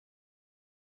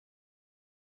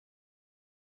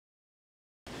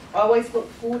I always look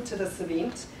forward to this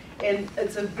event, and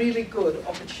it's a really good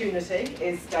opportunity,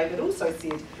 as David also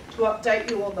said, to update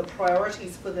you on the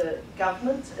priorities for the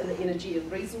government and the energy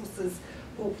and resources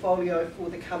portfolio for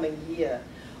the coming year.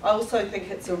 I also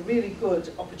think it's a really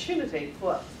good opportunity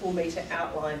for me to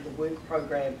outline the work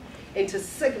program and to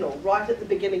signal right at the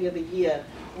beginning of the year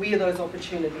where those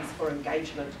opportunities for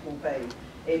engagement will be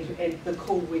and the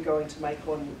call we're going to make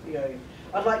on you.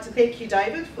 I'd like to thank you,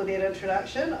 David, for that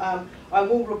introduction. I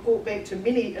will report back to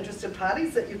many interested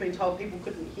parties that you've been told people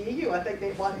couldn't hear you. I think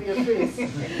that might be a first.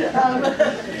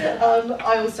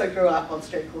 I also grew up on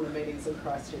street corner meetings in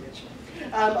Christchurch.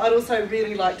 I'd also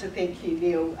really like to thank you,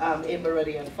 Neil and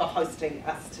Meridian, for hosting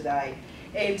us today,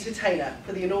 and to Tina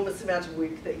for the enormous amount of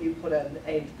work that you put in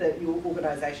and that your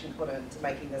organisation put into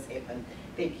making this happen.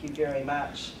 Thank you very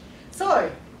much.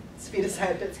 So, it's fair to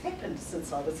say a bit's happened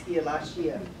since I was here last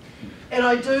year. And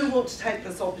I do want to take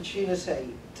this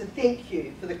opportunity to thank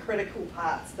you for the critical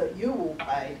parts that you all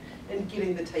played in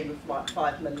getting the team of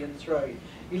 5 million through.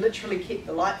 You literally kept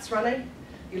the lights running,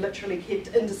 you literally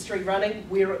kept industry running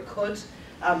where it could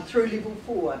through level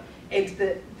 4, and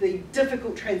the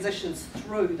difficult transitions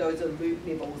through those alert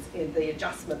levels and the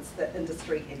adjustments that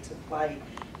industry had to play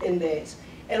in that.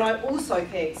 And I also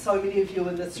thank so many of you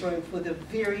in this room for the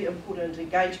very important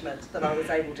engagement that I was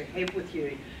able to have with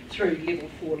you through level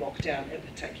 4 lockdown in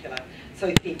particular.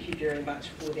 So thank you very much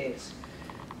for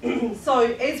that.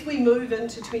 So as we move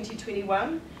into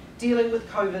 2021, dealing with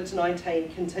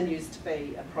COVID-19 continues to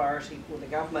be a priority for the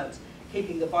government.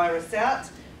 Keeping the virus out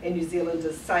and New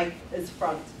Zealanders safe is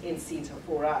front and centre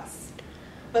for us.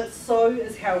 But so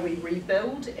is how we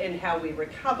rebuild and how we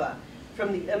recover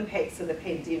from the impacts of the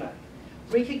pandemic,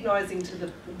 recognising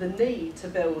the need to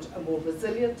build a more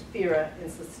resilient, fairer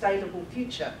and sustainable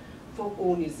future for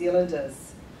all New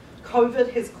Zealanders.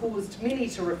 COVID has caused many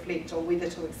to reflect on whether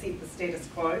to accept the status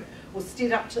quo or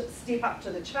step up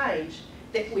to the change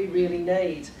that we really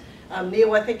need.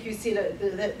 Neil, I think you said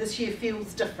that this year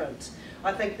feels different.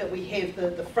 I think that we have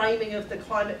the framing of the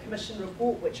Climate Commission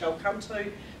report, which I'll come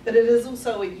to, but it is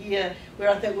also a year where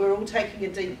I think we're all taking a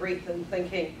deep breath and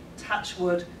thinking, touch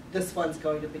wood, this one's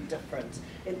going to be different.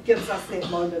 It gives us that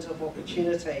moment of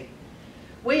opportunity.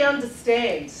 We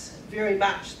understand very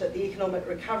much that the economic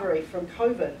recovery from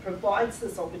COVID provides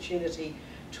this opportunity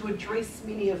to address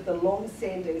many of the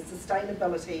long-standing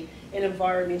sustainability and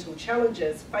environmental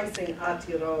challenges facing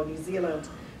Aotearoa New Zealand,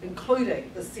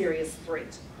 including the serious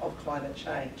threat of climate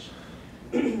change.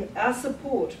 Our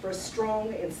support for a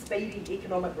strong and speedy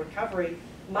economic recovery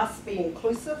must be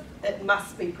inclusive, it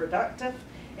must be productive,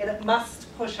 and it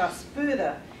must push us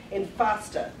further and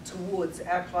faster towards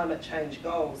our climate change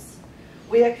goals.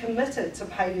 We are committed to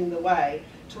paving the way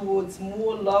towards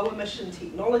more low-emission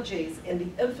technologies and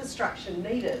the infrastructure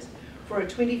needed for a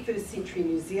 21st century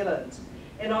New Zealand.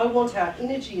 And I want our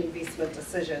energy investment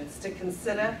decisions to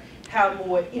consider how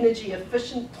more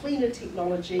energy-efficient, cleaner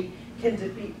technology can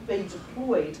be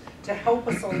deployed to help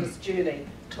us on this journey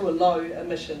to a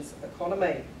low-emissions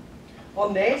economy.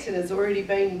 On that, and has already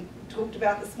been talked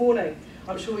about this morning,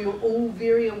 I'm sure you're all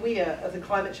very aware of the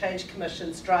Climate Change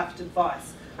Commission's draft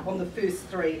advice on the first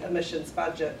 3 emissions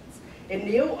budgets. And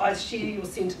Neil, I share your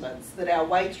sentiments that our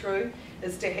way through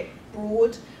is to have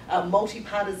broad,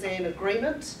 multi-partisan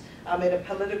agreement at a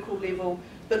political level,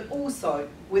 but also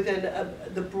within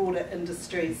the broader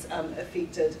industries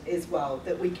affected as well,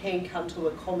 that we can come to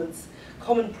a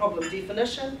common problem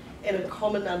definition and a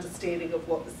common understanding of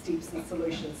what the steps and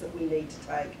solutions that we need to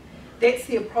take. That's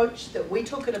the approach that we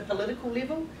took at a political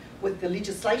level with the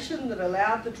legislation that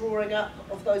allowed the drawing up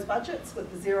of those budgets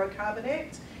with the Zero Carbon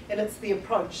Act, and it's the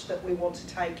approach that we want to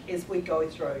take as we go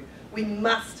through. We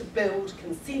must build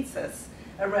consensus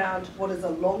around what is a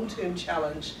long-term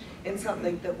challenge and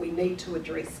something that we need to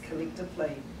address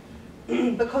collectively.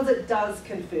 Because it does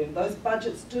confirm, those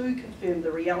budgets do confirm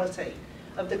the reality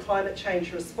of the climate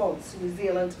change response New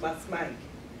Zealand must make.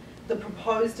 The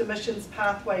proposed emissions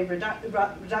pathway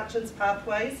reductions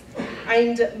pathways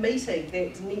aimed at meeting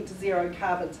that net zero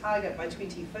carbon target by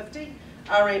 2050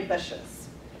 are ambitious.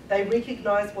 They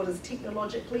recognise what is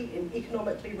technologically and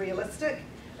economically realistic,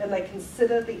 and they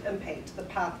consider the impact the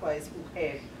pathways will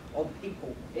have on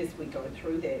people as we go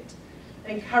through that.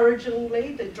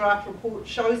 Encouragingly, the draft report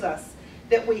shows us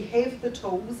that we have the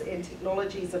tools and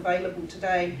technologies available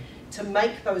today to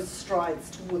make those strides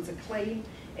towards a clean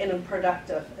and a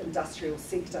productive industrial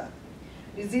sector.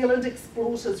 New Zealand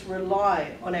exporters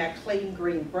rely on our clean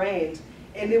green brand,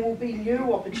 and there will be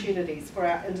new opportunities for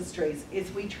our industries as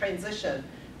we transition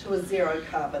to a zero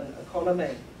carbon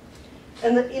economy.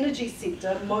 In the energy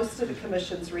sector, most of the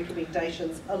Commission's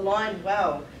recommendations align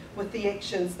well with the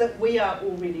actions that we are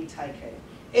already taking.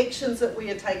 Actions that we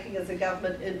are taking as a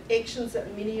government and actions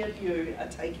that many of you are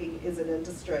taking as an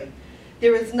industry.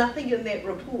 There is nothing in that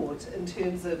report in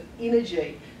terms of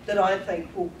energy that I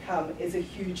think will come as a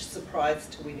huge surprise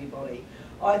to anybody.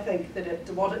 I think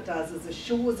that what it does is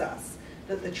assures us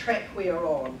that the track we are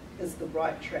on is the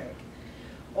right track.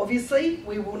 Obviously,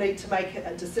 we will need to make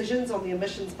decisions on the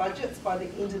emissions budgets by the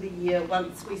end of the year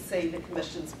once we see the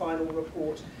Commission's final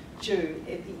report due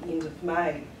at the end of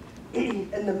May. In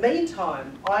the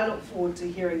meantime, I look forward to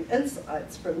hearing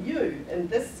insights from you in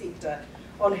this sector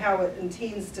on how it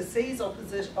intends to seize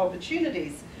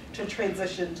opportunities to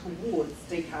transition towards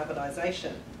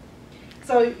decarbonisation.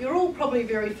 So you're all probably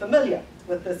very familiar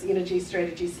with this energy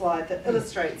strategy slide that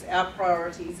illustrates our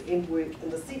priorities and work in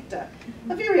the sector.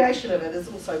 A variation of it has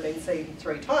also been seen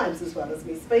 3 times as well as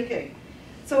me speaking.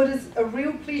 So it is a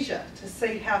real pleasure to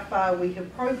see how far we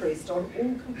have progressed on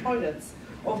all components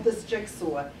of this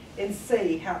jigsaw and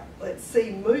see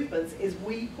movements as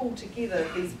we pull together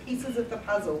these pieces of the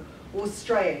puzzle or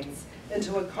strands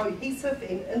into a cohesive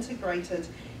and integrated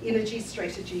energy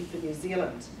strategy for New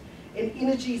Zealand. An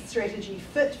energy strategy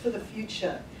fit for the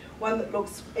future, one that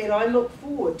and I look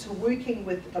forward to working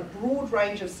with a broad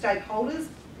range of stakeholders,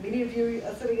 many of you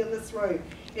are sitting in this room,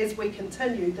 as we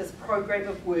continue this program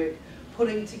of work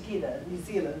putting together New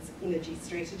Zealand's energy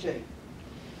strategy.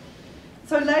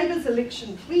 So Labour's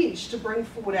election pledge to bring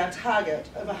forward our target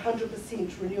of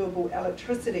 100% renewable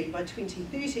electricity by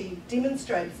 2030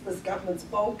 demonstrates this government's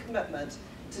bold commitment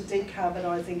to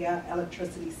decarbonising our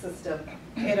electricity system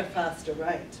at a faster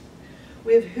rate.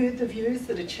 We have heard the views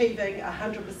that achieving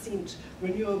 100%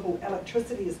 renewable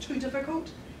electricity is too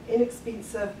difficult,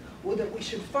 inexpensive, or that we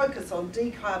should focus on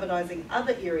decarbonising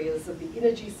other areas of the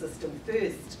energy system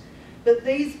first. But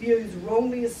these views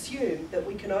wrongly assume that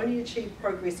we can only achieve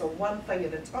progress on one thing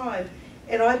at a time,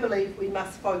 and I believe we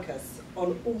must focus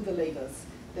on all the levers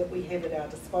that we have at our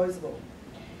disposal.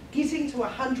 Getting to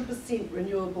 100%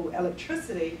 renewable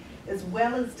electricity, as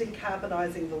well as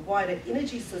decarbonising the wider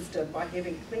energy system by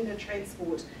having cleaner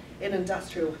transport and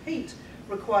industrial heat,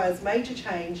 requires major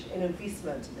change and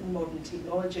investment in modern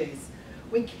technologies.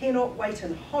 We cannot wait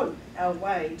and hope our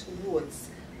way towards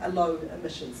a low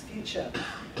emissions future.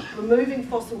 Removing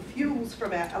fossil fuels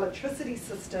from our electricity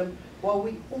system while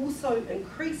we also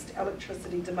increased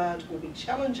electricity demand will be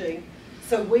challenging,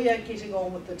 so we are getting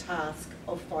on with the task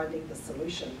of finding the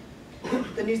solution.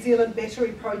 The New Zealand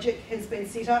Battery Project has been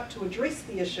set up to address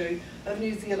the issue of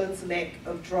New Zealand's lack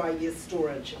of dry year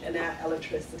storage in our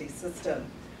electricity system.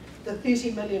 The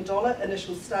 $30 million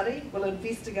initial study will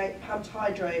investigate pumped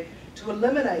hydro to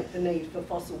eliminate the need for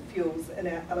fossil fuels in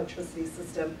our electricity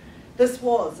system. This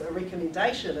was a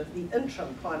recommendation of the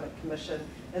Interim Climate Commission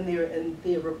in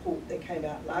their report that came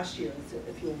out last year,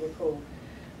 if you'll recall.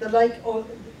 The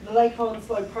Lake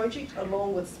Onslow project,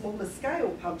 along with smaller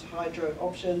scale pumped hydro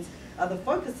options, are the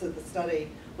focus of the study,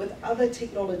 with other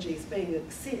technologies being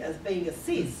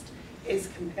assessed as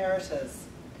comparators.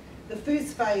 The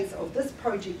first phase of this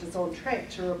project is on track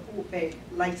to report back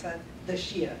later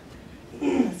this year.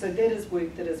 So that is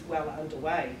work that is well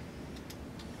underway.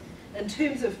 In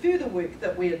terms of further work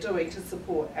that we are doing to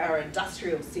support our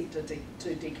industrial sector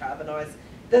to decarbonise,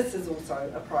 this is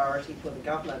also a priority for the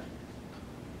government.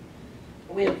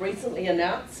 We have recently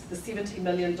announced the $70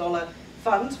 million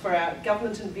fund for our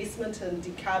government investment in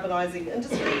decarbonising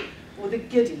industry, or the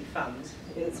GIDI fund,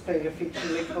 it's being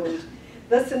affectionately called.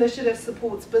 This initiative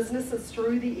supports businesses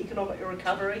through the economic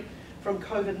recovery from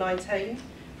COVID-19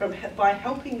 by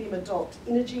helping them adopt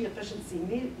energy efficiency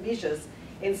measures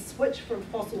and switch from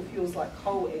fossil fuels like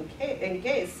coal and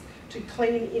gas to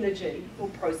clean energy for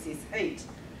process heat.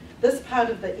 This part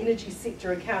of the energy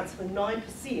sector accounts for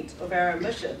 9% of our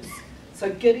emissions, so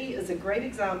GIDI is a great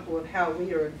example of how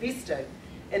we are investing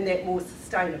in that more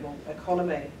sustainable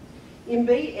economy.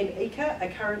 MB and ECA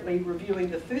are currently reviewing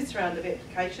the first round of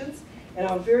applications, and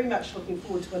I'm very much looking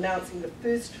forward to announcing the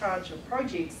first tranche of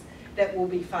projects that will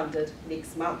be funded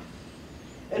next month.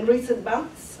 In recent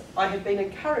months, I have been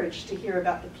encouraged to hear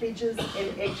about the pledges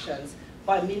and actions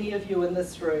by many of you in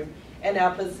this room and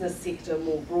our business sector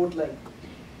more broadly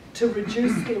to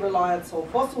reduce their reliance on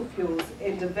fossil fuels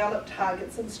and develop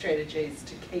targets and strategies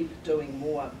to keep doing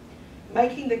more.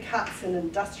 Making the cuts in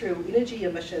industrial energy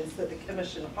emissions that the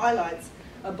Commission highlights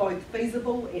are both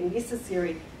feasible and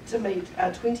necessary to meet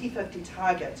our 2050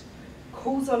 target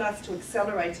calls on us to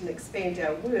accelerate and expand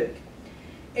our work.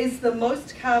 As the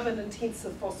most carbon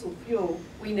intensive fossil fuel,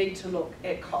 we need to look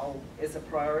at coal as a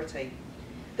priority.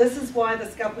 This is why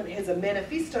this government has a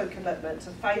manifesto commitment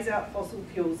to phase out fossil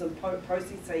fuels and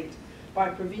process heat by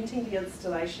preventing the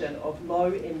installation of low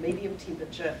and medium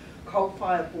temperature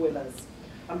coal-fired boilers.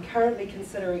 I'm currently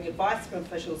considering advice from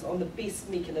officials on the best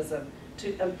mechanism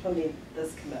to implement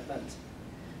this commitment.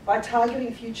 By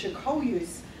targeting future coal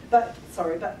use, but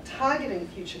targeting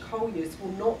future coal use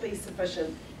will not be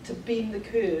sufficient to bend the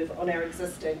curve on our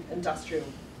existing industrial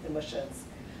emissions.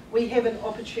 We have an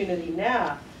opportunity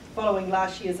now, following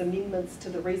last year's amendments to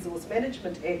the Resource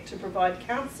Management Act, to provide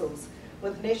councils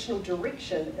with national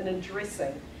direction in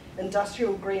addressing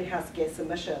industrial greenhouse gas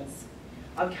emissions.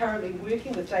 I'm currently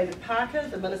working with David Parker,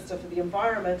 the Minister for the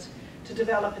Environment, to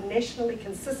develop a nationally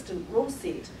consistent rule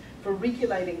set for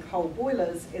regulating coal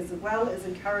boilers, as well as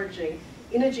encouraging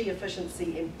energy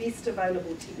efficiency and best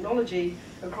available technology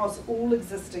across all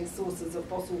existing sources of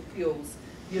fossil fuels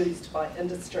used by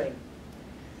industry.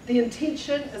 The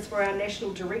intention is for our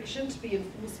national direction to be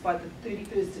enforced by the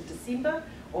 31st of December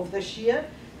of this year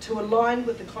to align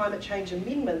with the climate change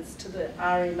amendments to the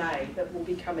RMA that will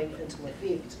be coming into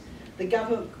effect. The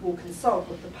government will consult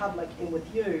with the public and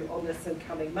with you on this in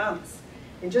coming months.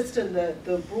 And just in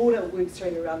the broader work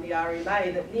stream around the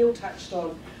RMA that Neil touched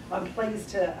on, I'm pleased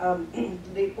to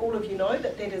let all of you know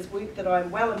that that is work that I'm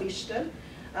well enmeshed in,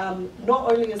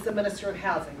 not only as the Minister of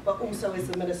Housing, but also as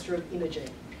the Minister of Energy.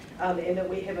 And that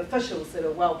we have officials that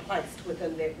are well placed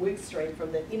within that work stream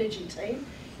from the energy team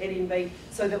at MB,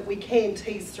 so that we can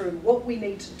tease through what we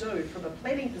need to do from a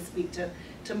planning perspective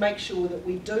to make sure that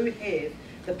we do have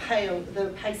the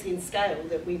pace and scale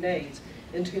that we need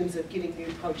in terms of getting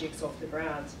new projects off the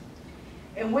ground.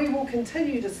 And we will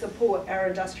continue to support our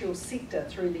industrial sector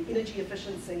through the Energy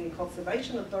Efficiency and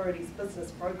Conservation Authority's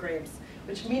business programs,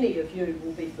 which many of you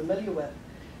will be familiar with,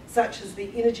 such as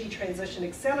the Energy Transition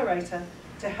Accelerator,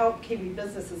 to help Kiwi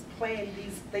businesses plan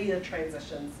their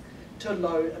transitions to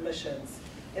low emissions.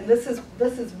 And this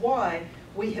is why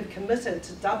we have committed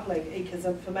to doubling ECA's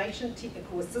information,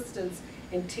 technical assistance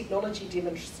and technology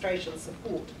demonstration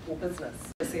support for business.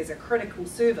 This is a critical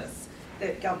service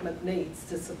that government needs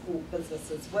to support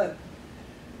businesses with.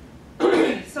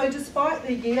 So despite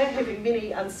the year having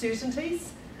many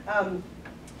uncertainties,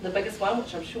 the biggest one,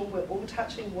 which I'm sure we're all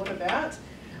touching on about,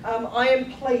 I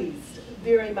am pleased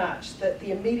very much that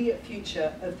the immediate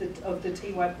future of the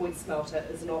Tiwai Point smelter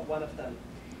is not one of them.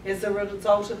 As a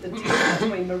result of the deal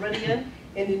between Meridian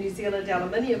and the New Zealand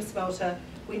aluminium smelter,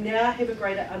 we now have a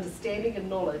greater understanding and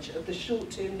knowledge of the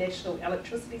short-term national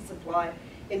electricity supply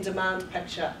and demand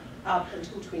picture up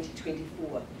until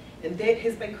 2024. And that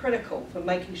has been critical for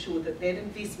making sure that that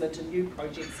investment in new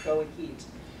projects go ahead.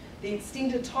 The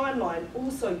extended timeline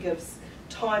also gives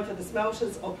time for the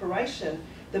smelter's operation,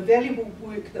 the valuable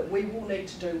work that we will need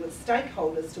to do with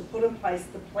stakeholders to put in place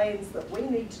the plans that we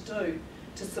need to do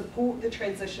to support the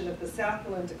transition of the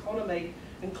Southland economy,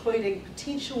 including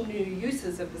potential new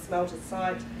uses of the smelter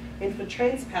site, and for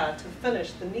Transpower to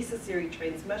finish the necessary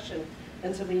transmission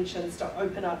interventions to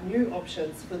open up new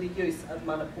options for the use of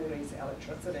Manapōuri's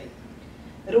electricity.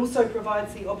 It also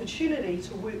provides the opportunity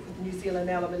to work with New Zealand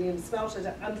Aluminium Smelter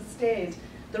to understand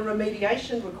the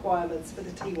remediation requirements for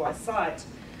the Tiwai site,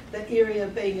 the area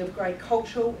being of great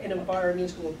cultural and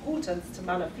environmental importance to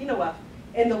mana whenua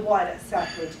and the wider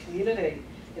Southland community,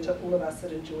 and to all of us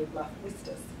that enjoy Bluff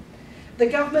Westers. The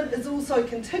government is also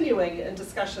continuing in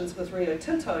discussions with Rio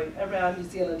Tinto around New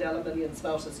Zealand Aluminium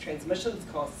Smelter's transmissions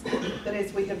costs, but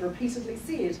as we have repeatedly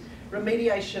said,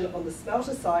 remediation on the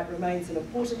smelter site remains an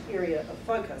important area of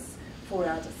focus for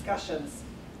our discussions.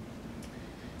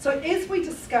 So as we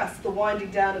discuss the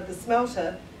winding down of the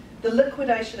smelter, the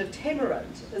liquidation of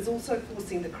Tamarind is also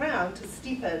forcing the Crown to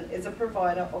step in as a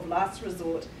provider of last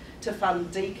resort to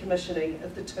fund decommissioning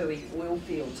of the Tui oil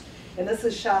field. And this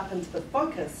has sharpened the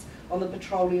focus on the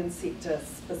petroleum sector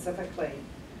specifically.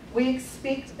 We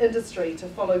expect industry to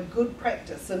follow good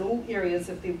practice in all areas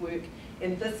of their work,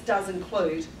 and this does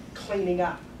include cleaning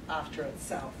up after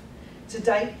itself. To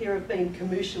date, there have been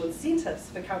commercial incentives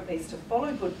for companies to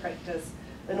follow good practice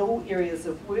in all areas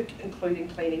of work, including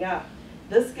cleaning up.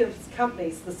 This gives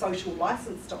companies the social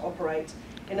license to operate,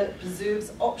 and it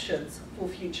preserves options for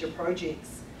future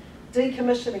projects.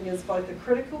 Decommissioning is both a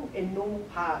critical and normal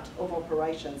part of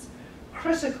operations.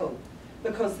 Critical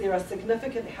because there are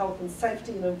significant health and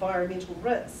safety and environmental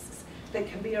risks that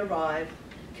can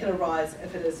arise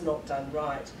if it is not done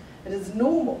right. It is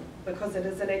normal because it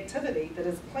is an activity that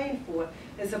is planned for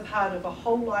as a part of a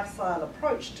whole lifestyle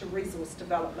approach to resource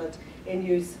development and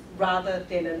use rather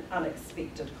than an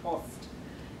unexpected cost.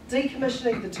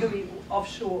 Decommissioning the Tui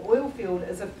offshore oil field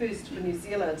is a first for New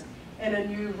Zealand and a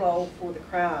new role for the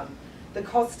Crown. The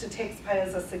costs to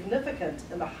taxpayers are significant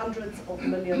in the hundreds of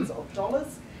millions of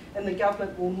dollars, and the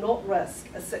government will not risk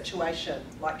a situation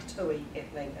like Tui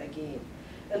happening again.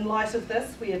 In light of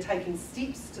this, we are taking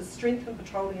steps to strengthen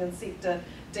petroleum sector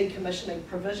decommissioning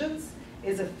provisions.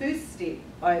 As a first step,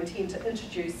 I intend to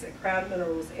introduce a Crown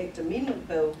Minerals Act amendment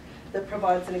bill that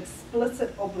provides an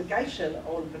explicit obligation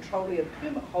on petroleum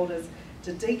permit holders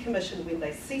to decommission when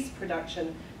they cease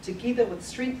production, together with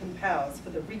strengthened powers for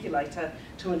the regulator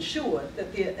to ensure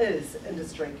that there is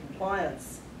industry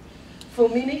compliance. For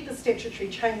many, the statutory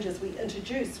changes we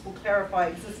introduce will clarify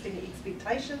existing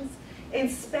expectations and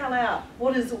spell out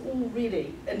what is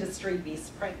already industry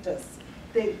best practice,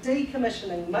 that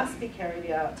decommissioning must be carried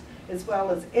out as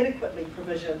well as adequately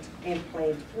provisioned and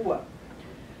planned for.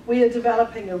 We are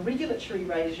developing a regulatory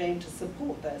regime to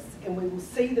support this, and which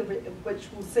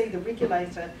will see the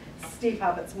regulator step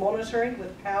up its monitoring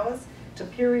with powers to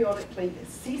periodically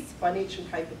assess financial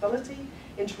capability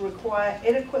and to require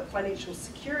adequate financial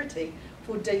security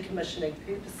for decommissioning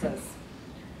purposes.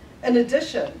 In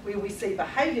addition, where we see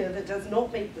behaviour that does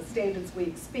not meet the standards we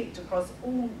expect across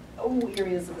all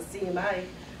areas of the CMA,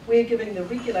 we are giving the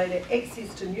regulator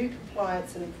access to new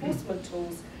compliance and enforcement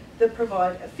tools that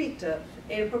provide effective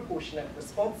and proportionate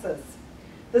responses.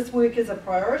 This work is a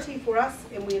priority for us,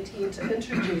 and we intend to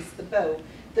introduce the bill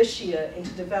this year and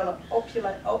to develop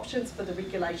options for the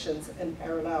regulations in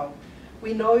parallel.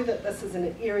 We know that this is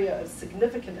an area of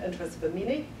significant interest for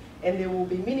many, and there will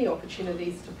be many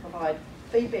opportunities to provide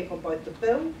feedback on both the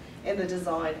bill and the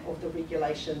design of the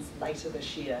regulations later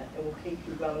this year, and we'll keep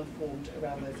you well informed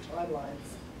around those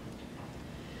timelines.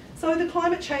 So the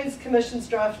Climate Change Commission's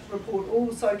draft report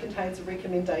also contains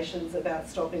recommendations about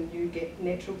stopping new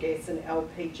natural gas and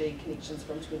LPG connections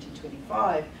from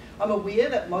 2025. I'm aware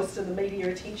that most of the media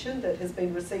attention that has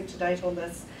been received to date on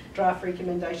this draft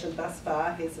recommendation thus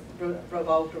far has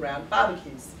revolved around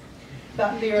barbecues.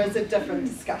 But there is a different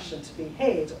discussion to be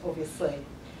had, obviously.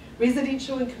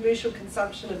 Residential and commercial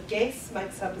consumption of gas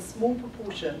makes up a small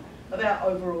proportion of our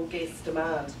overall gas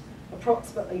demand,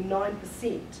 approximately 9%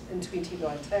 in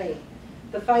 2019.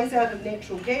 The phase out of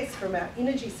natural gas from our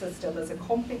energy system is a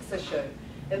complex issue,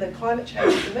 and the Climate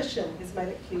Change Commission has made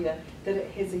it clear that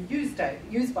it has a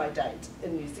use by date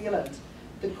in New Zealand.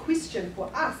 The question for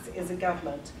us as a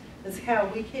government is how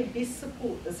we can best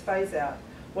support this phase out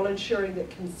while ensuring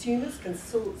that consumers can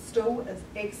still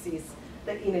access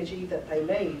the energy that they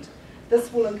need.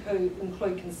 This will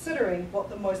include considering what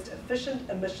the most efficient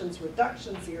emissions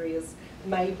reductions areas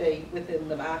may be within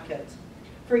the market.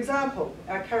 For example,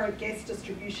 our current gas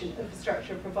distribution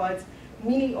infrastructure provides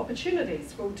many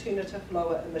opportunities for alternative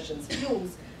lower emissions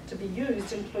fuels to be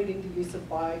used, including the use of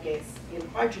biogas and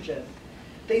hydrogen.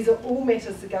 These are all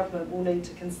matters the government will need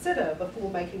to consider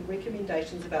before making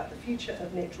recommendations about the future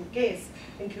of natural gas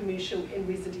in commercial and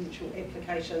residential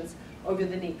applications over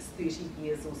the next 30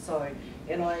 years or so.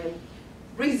 And I am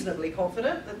reasonably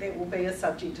confident that that will be a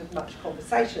subject of much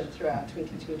conversation throughout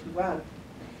 2021.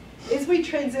 As we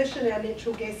transition our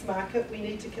natural gas market, we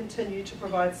need to continue to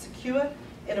provide secure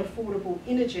and affordable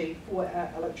energy for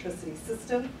our electricity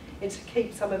system and to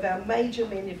keep some of our major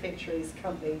manufacturers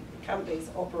companies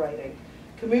operating.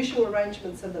 Commercial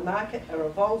arrangements in the market are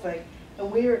evolving,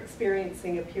 and we're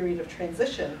experiencing a period of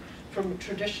transition from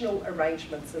traditional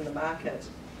arrangements in the market.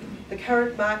 The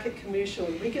current market, commercial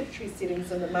and regulatory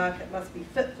settings in the market must be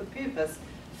fit for purpose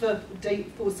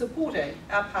for supporting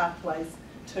our pathways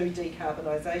to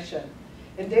decarbonisation.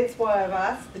 And that's why I've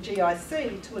asked the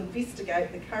GIC to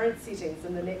investigate the current settings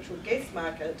in the natural gas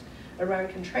market around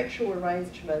contractual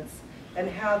arrangements and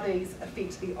how these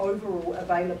affect the overall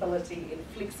availability and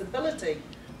flexibility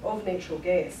of natural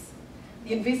gas.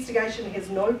 The investigation has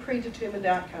no predetermined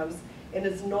outcomes and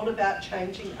is not about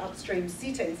changing upstream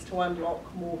settings to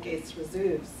unlock more gas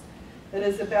reserves. It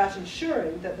is about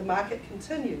ensuring that the market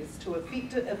continues to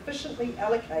efficiently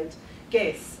allocate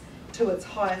gas to its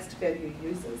highest value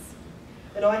users.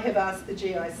 And I have asked the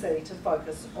GIC to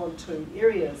focus on two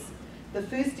areas. The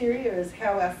first area is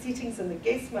how our settings in the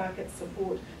gas market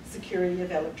support security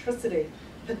of electricity,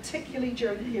 particularly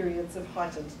during periods of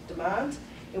heightened demand,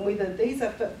 and whether these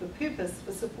are fit for purpose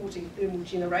for supporting thermal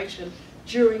generation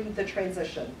during the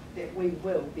transition that we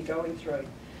will be going through.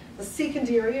 The second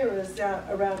area is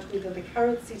around whether the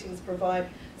current settings provide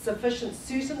sufficient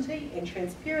certainty and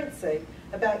transparency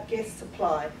about gas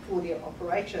supply for their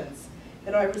operations.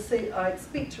 And I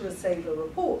expect to receive a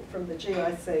report from the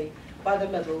GIC by the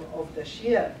middle of this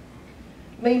year.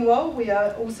 Meanwhile, we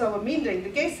are also amending the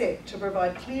Gas Act to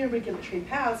provide clear regulatory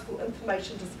powers for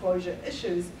information disclosure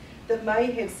issues that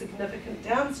may have significant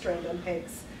downstream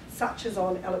impacts, such as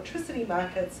on electricity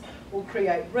markets, or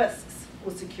create risks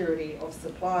for security of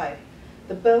supply.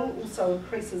 The bill also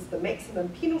increases the maximum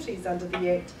penalties under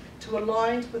the Act to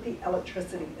align with the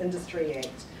Electricity Industry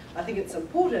Act. I think it's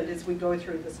important as we go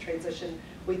through this transition,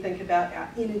 we think about our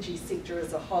energy sector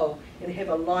as a whole and have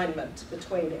alignment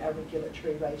between our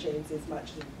regulatory regimes as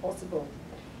much as possible.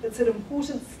 It's an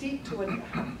important step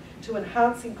to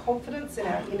enhancing confidence in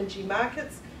our energy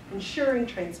markets, ensuring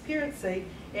transparency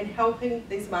and helping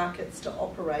these markets to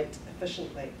operate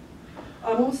efficiently.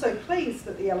 I'm also pleased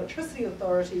that the Electricity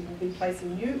Authority will be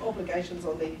placing new obligations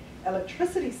on the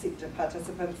electricity sector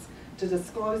participants to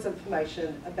disclose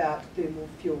information about thermal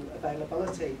fuel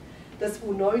availability. This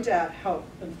will no doubt help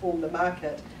inform the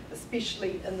market,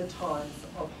 especially in the times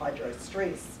of hydro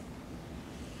stress.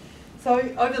 So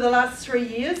over the last 3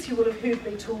 years, you will have heard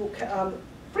me talk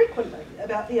frequently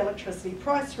about the electricity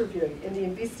price review and the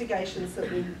investigations that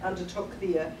we undertook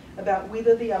there about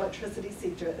whether the electricity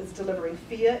sector is delivering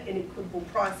fair and equitable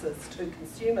prices to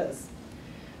consumers.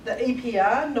 The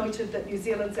EPR noted that New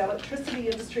Zealand's electricity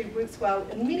industry works well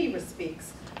in many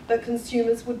respects, but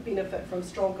consumers would benefit from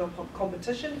stronger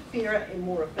competition, fairer and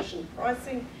more efficient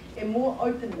pricing, and more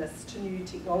openness to new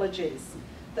technologies.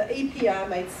 The EPR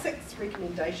made 6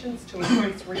 recommendations to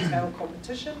increase retail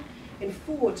competition and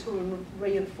 4 to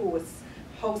reinforce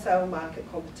wholesale market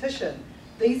competition.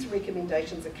 These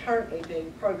recommendations are currently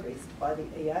being progressed by the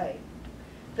EA.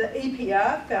 The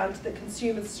EPR found that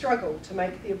consumers struggle to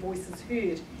make their voices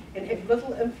heard and have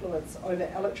little influence over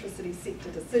electricity sector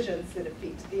decisions that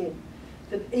affect them.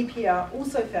 The EPR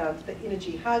also found that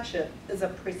energy hardship is a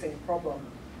pressing problem.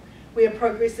 We are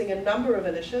progressing a number of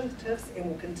initiatives and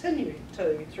will continue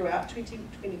to throughout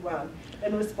 2021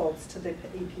 in response to the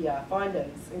EPR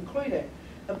findings, including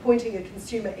appointing a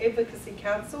Consumer Advocacy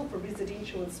Council for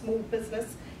residential and small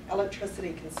business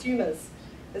electricity consumers,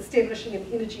 establishing an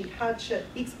energy hardship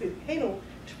expert panel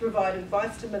to provide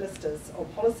advice to ministers on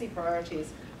policy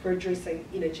priorities for addressing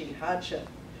energy hardship.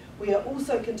 We are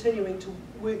also continuing to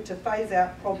work to phase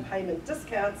out prompt payment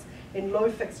discounts and low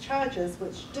fixed charges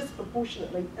which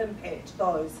disproportionately impact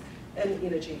those in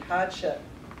energy hardship.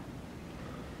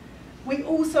 We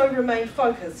also remain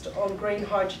focused on green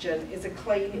hydrogen as a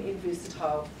clean and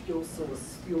versatile fuel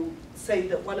source. You'll see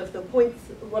that one of the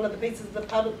pieces of the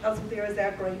puzzle there is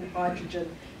our green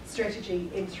hydrogen strategy,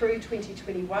 and through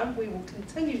 2021 we will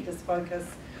continue this focus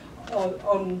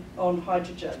on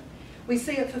hydrogen. We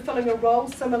see it fulfilling a role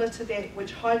similar to that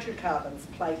which hydrocarbons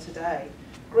play today.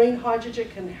 Green hydrogen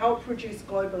can help reduce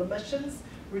global emissions,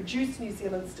 reduce New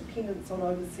Zealand's dependence on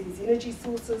overseas energy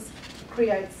sources,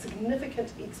 create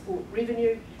significant export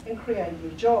revenue and create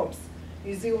new jobs.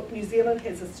 New Zealand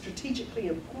has a strategically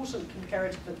important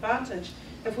comparative advantage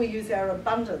if we use our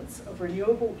abundance of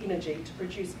renewable energy to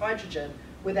produce hydrogen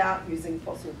without using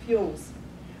fossil fuels.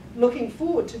 Looking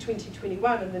forward to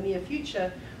 2021 in the near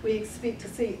future, we expect to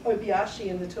see Obiashi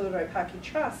and the Tuarapaki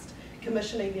Trust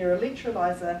commissioning their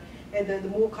electrolyser and the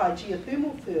Mokai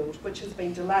geothermal field, which has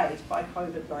been delayed by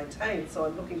COVID-19. So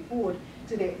I'm looking forward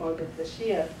to that moment this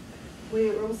year.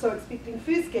 We're also expecting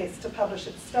First Gas to publish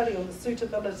its study on the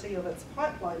suitability of its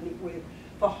pipeline network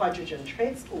for hydrogen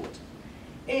transport.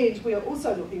 And we are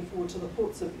also looking forward to the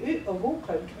Ports of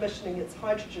Auckland commissioning its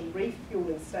hydrogen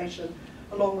refuelling station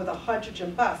along with a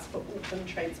hydrogen bus for Auckland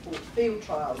transport field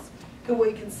trials.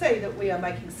 We can see that we are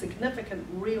making significant,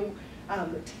 real,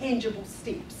 tangible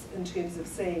steps in terms of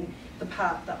seeing the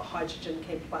part that hydrogen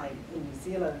can play in New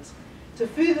Zealand. To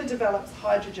further develop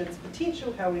hydrogen's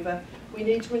potential, however, we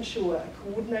need to ensure a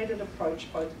coordinated approach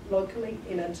both locally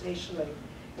and internationally.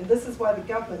 And this is why the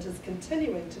government is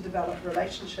continuing to develop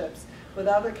relationships with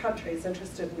other countries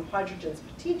interested in hydrogen's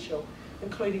potential,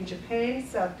 including Japan,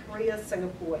 South Korea,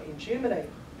 Singapore and Germany.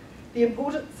 The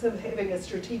importance of having a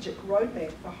strategic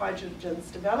roadmap for hydrogen's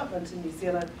development in New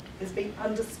Zealand has been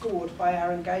underscored by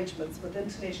our engagements with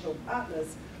international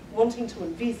partners wanting to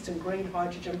invest in green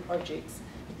hydrogen projects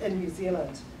in New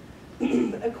Zealand.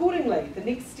 Accordingly, the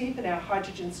next step in our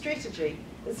hydrogen strategy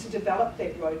is to develop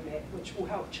that roadmap, which will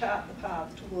help chart the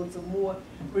path towards a more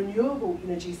renewable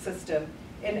energy system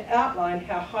and outline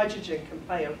how hydrogen can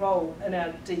play a role in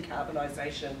our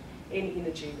decarbonisation and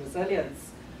energy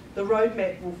resilience. The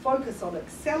roadmap will focus on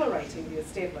accelerating the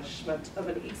establishment of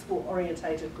an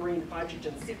export-orientated green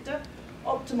hydrogen sector,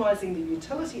 optimising the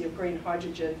utility of green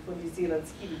hydrogen for New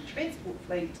Zealand's heavy transport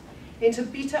fleet, and to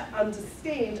better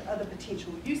understand other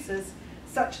potential uses,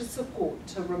 such as support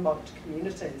to remote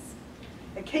communities.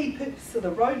 A key purpose of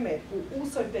the roadmap will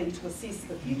also be to assess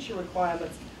the future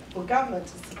requirements for government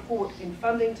to support in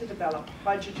funding to develop a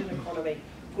hydrogen economy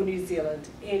for New Zealand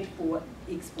and for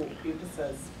export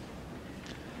purposes.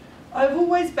 I've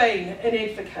always been an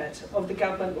advocate of the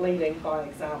government leading by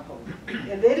example,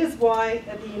 and that is why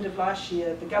at the end of last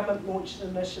year the government launched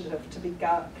an initiative to be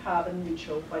carbon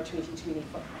neutral by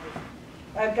 2025.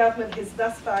 Our government has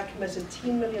thus far committed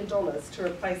 $10 million to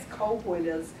replace coal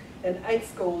boilers in 8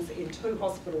 schools and 2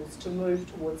 hospitals to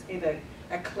move towards having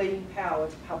a clean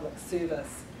powered public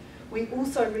service. We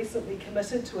also recently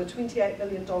committed to a $28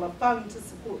 million fund to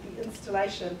support the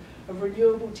installation of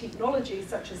renewable technology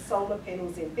such as solar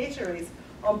panels and batteries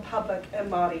on public and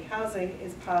Māori housing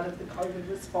as part of the COVID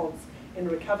response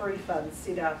and recovery funds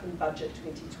set out in Budget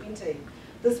 2020.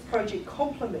 This project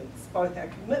complements both our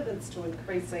commitments to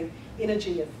increasing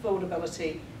energy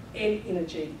affordability and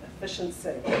energy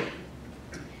efficiency.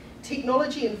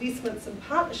 Technology investments and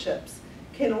partnerships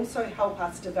can also help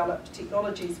us develop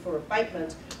technologies for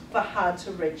abatement for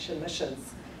hard-to-reach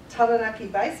emissions.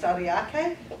 Taranaki-based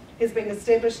Ariake has been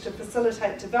established to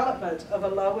facilitate development of a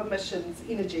low-emissions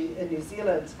energy in New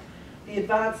Zealand. The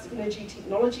Advanced Energy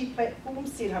Technology Platform,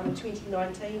 set up in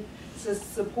 2019, to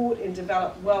support and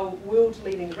develop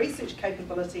world-leading research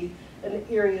capability in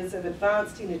areas of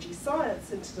advanced energy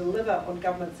science and to deliver on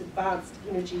government's advanced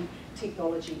energy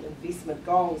technology investment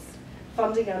goals.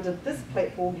 Funding under this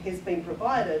platform has been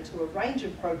provided to a range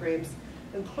of programs,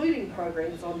 including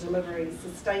programs on delivering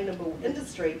sustainable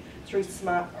industry through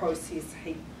smart process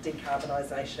heat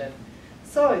decarbonisation.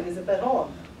 So there's a bit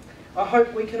on. I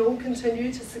hope we can all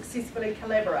continue to successfully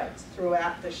collaborate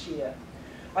throughout this year.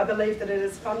 I believe that it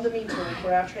is fundamental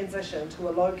for our transition to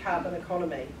a low carbon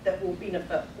economy that will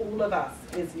benefit all of us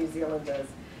as New Zealanders.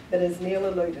 But as Neil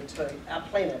alluded to, our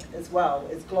planet as well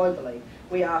as globally,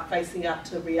 we are facing up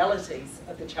to the realities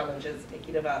of the challenges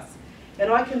ahead of us.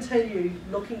 And I continue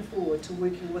looking forward to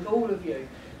working with all of you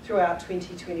throughout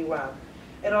 2021.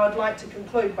 And I'd like to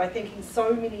conclude by thanking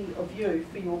so many of you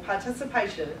for your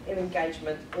participation and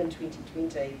engagement in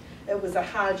 2020. It was a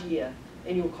hard year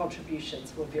and your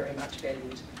contributions were very much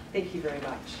valued. Thank you very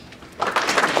much.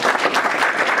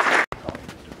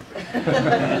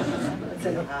 It's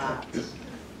an art.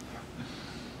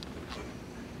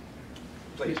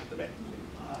 Please, the back.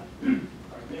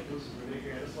 This is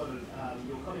Rebecca. I just wanted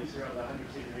your comments around the 100%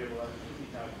 renewable electricity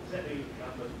target. Does that mean the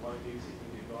government won't be accepting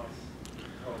the advice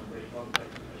from the Climate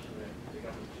Change Commission that the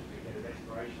government should be at an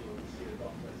aspirational instead of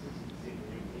not a 60%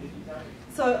 renewable energy target?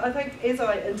 So I think, as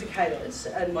I indicated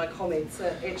in my comments,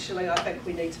 actually I think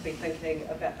we need to be thinking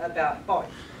about both.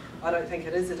 I don't think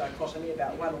it is a dichotomy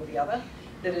about one or the other,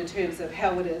 that in terms of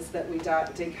how it is that we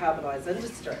decarbonise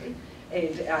industry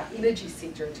and our energy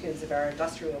sector in terms of our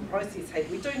industrial and process heat,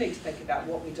 we do need to think about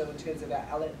what we do in terms of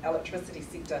our electricity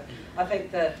sector. I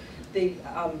think the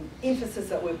emphasis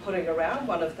that we're putting around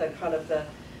one of the kind of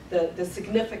the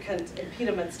significant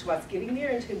impediments to us getting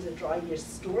there in terms of dry year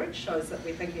storage shows that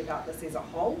we're thinking about this as a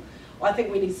whole. I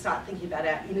think we need to start thinking about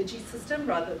our energy system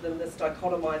rather than this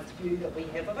dichotomised view that we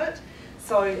have of it.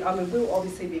 So I mean, we'll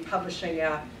obviously be publishing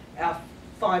our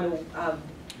final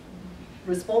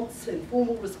response and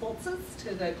formal responses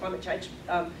to the Climate Change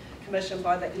Commission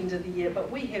by the end of the year,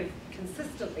 but we have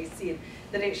consistently said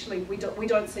that actually we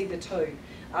don't see the two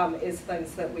as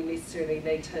things that we necessarily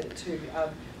need to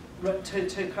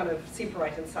kind of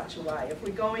separate in such a way. If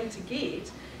we're going to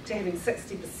get to having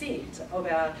 60% of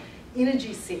our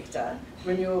energy sector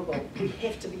renewable, we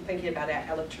have to be thinking about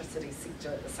our electricity sector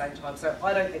at the same time. So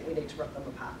I don't think we need to rip them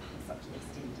apart to such an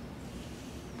extent.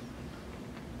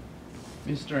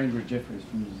 Mr. Andrew Jeffries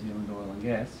from New Zealand Oil and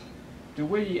Gas. Do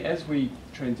we, as we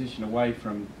transition away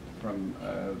from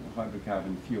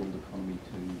hydrocarbon fueled economy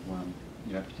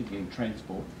to, particularly in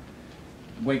transport,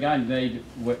 we're going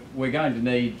to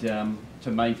need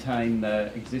to maintain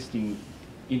the existing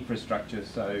infrastructure,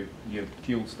 so your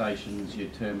fuel stations, your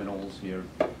terminals,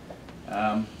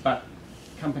 but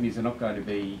companies are not going to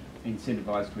be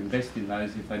incentivised to invest in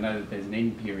those if they know that there's an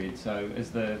end period. So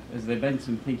has there been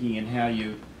some thinking in how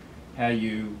you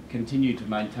continue to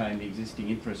maintain the existing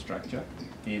infrastructure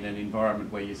in an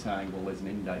environment where you're saying, well, there's an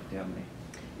end date down there?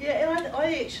 Yeah, and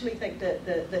I actually think that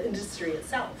the industry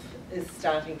itself is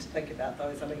starting to think about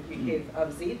those. I mean, you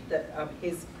have Z that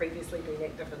has previously been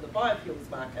active in the biofuels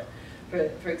market,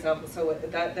 for example, so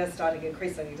they're starting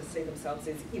increasingly to see themselves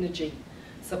as energy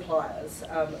suppliers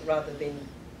rather than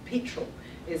petrol,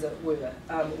 as it were,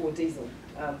 or diesel.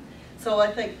 So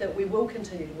I think that we will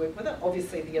continue to work with it.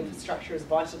 Obviously the infrastructure is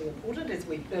vitally important as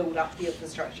we build up the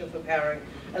infrastructure for powering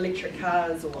electric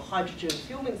cars or hydrogen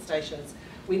fueling stations.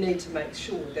 We need to make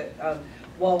sure that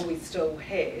while we still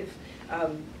have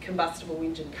combustible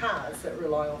engine cars that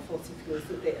rely on fossil fuels,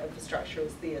 that their infrastructure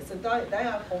is there. So they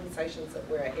are conversations that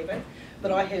we're having,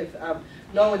 but I have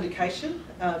no indication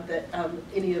that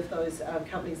any of those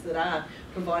companies that are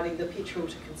providing the petrol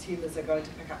to consumers are going to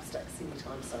pick up sticks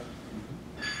anytime soon.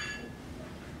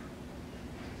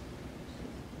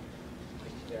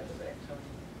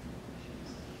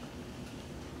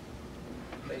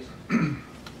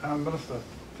 Minister,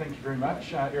 thank you very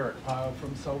much. Eric Pyle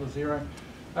from Solar Zero.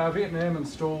 Vietnam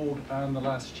installed in the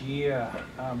last year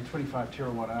 25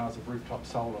 terawatt hours of rooftop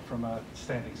solar from a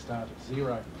standing start of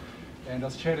 0. And I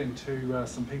was chatting to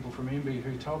some people from MB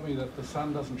who told me that the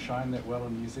sun doesn't shine that well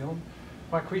in New Zealand.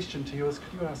 My question to you is,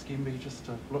 could you ask MB just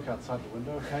to look outside the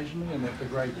window occasionally and at the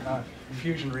great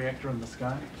fusion reactor in the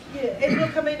sky? Yeah, and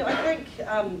look, I mean, I think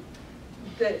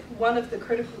that one of the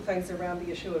critical things around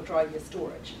the issue of dry year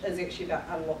storage is actually about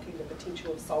unlocking the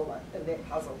potential of solar in that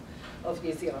puzzle of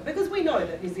New Zealand, because we know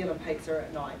that New Zealand peaks are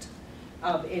at night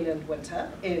and in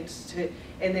winter, and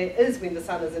that is when the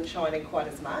sun isn't shining quite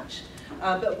as much.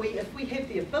 But if we have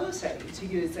the ability to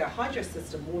use our hydro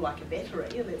system more like a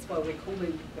battery, and that's why we're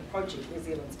calling the project New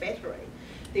Zealand's battery,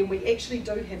 then we actually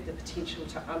do have the potential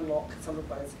to unlock some of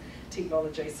those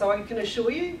technologies. So I can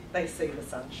assure you, they see the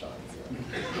sunshine.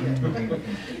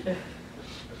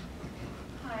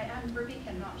 Hi, I'm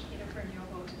Rebecca Knott, Head of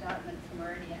Renewable Development for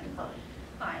Meridian.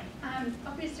 Hi.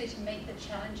 Obviously, to meet the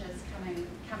challenges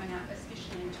coming up,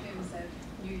 especially in terms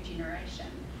of new generation,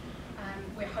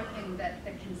 we're hoping that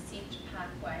the consent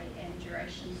pathway and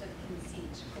durations of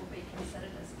consent will be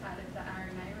considered as part of the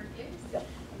RMA reviews. Yep.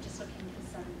 I'm just looking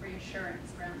for some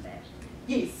reassurance around that.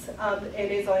 Yes, and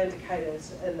as I indicated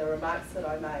in the remarks that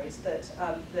I made, that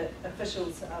the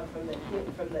officials from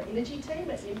the energy team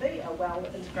at MB are well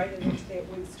integrated into that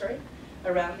work stream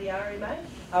around the RMA.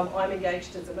 I'm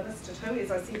engaged as a minister too,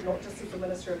 as I said, not just as the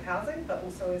Minister of Housing, but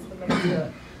also as the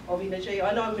Minister of Energy.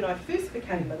 I know when I first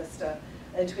became Minister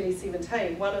in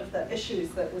 2017, one of the issues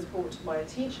that was brought to my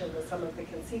attention was some of the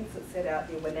consents that set out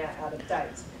there were now out of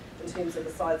date in terms of the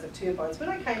size of turbines. When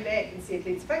I came back and said,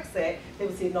 let's fix that,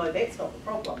 people said, no, that's not the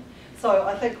problem. So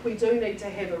I think we do need to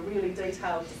have a really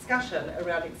detailed discussion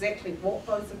around exactly what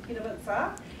those impediments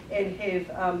are, and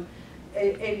have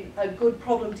a good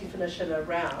problem definition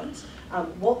around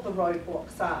what the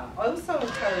roadblocks are. I also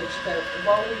encourage that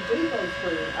while we do go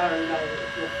through RMA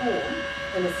reform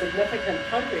and the significant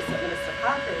progress that Minister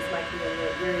Parker is making in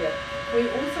that area, we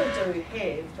also do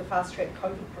have the fast-track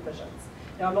COVID provisions.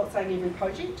 Now, I'm not saying every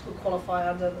project will qualify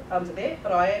under that,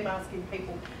 but I am asking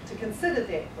people to consider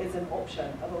that as an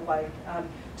option of a way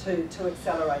to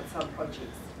accelerate some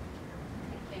projects.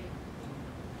 Thank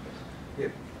Yeah,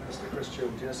 Mr. Chris Chill,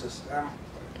 Genesis. A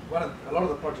lot of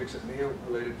the projects that Neil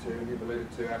alluded to and you've alluded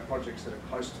to are projects that are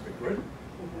close to the grid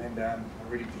and are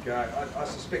ready to go. I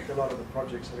suspect a lot of the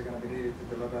projects that are going to be needed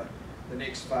to deliver the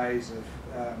next phase of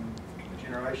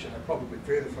generation are probably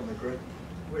further from the grid.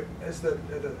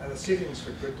 Are the settings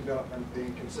for grid development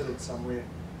being considered somewhere?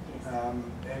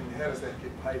 And how does that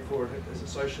get paid for? Is it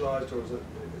socialised, or is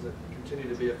it continue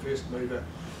to be a first mover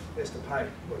has to pay?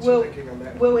 What's your thinking on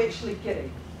that? We're actually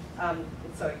getting,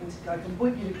 so I can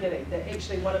point you to getting, that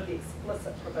actually one of the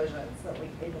explicit provisions that we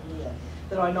have in here,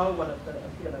 that I know one of the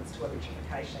impediments to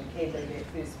electrification can be that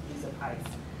first user pays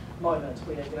moment,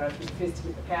 where if you're the first to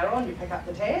get the power on, you pick up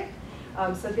the tab.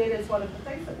 So that is one of the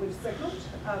things that we've signalled,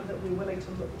 that we're willing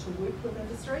to look to work with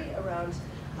industry around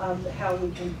how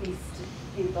we can best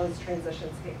get those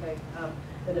transitions happening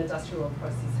in industrial and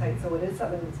process heat. So it is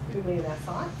something that's firmly in our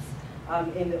sights,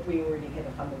 and that we already have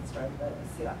a funding stream that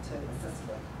is set up to assist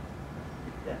with.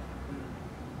 Yeah.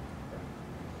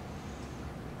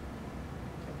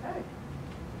 Okay.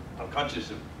 I'm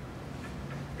conscious of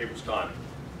people's time,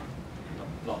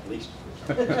 not least.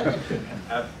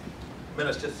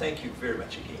 Minister, thank you very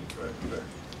much again for the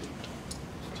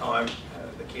time,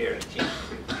 the care and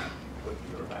attention with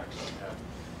your remarks.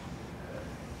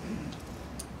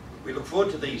 We look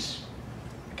forward to these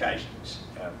occasions,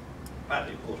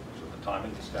 partly of course because of the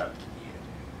timing to start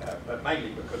the year, but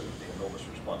mainly because of the enormous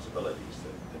responsibilities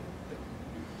that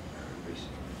you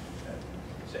recently.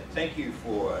 So thank you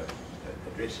for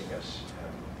addressing us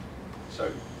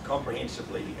so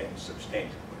comprehensively and substantively.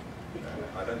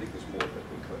 I don't think there's more that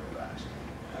we could have asked.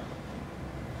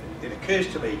 It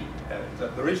occurs to me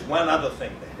that there is one other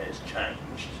thing that has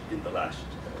changed in the last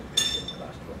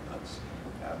 12 months.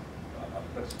 I'm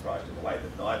a bit surprised in the way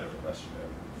that neither of us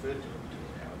referred to it until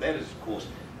now. That is, of course,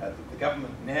 that the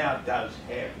government now does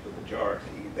have the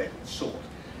majority that it sought.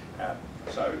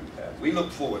 So we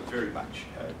look forward very much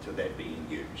to that being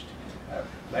used.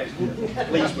 Ladies and gentlemen,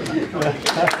 please will you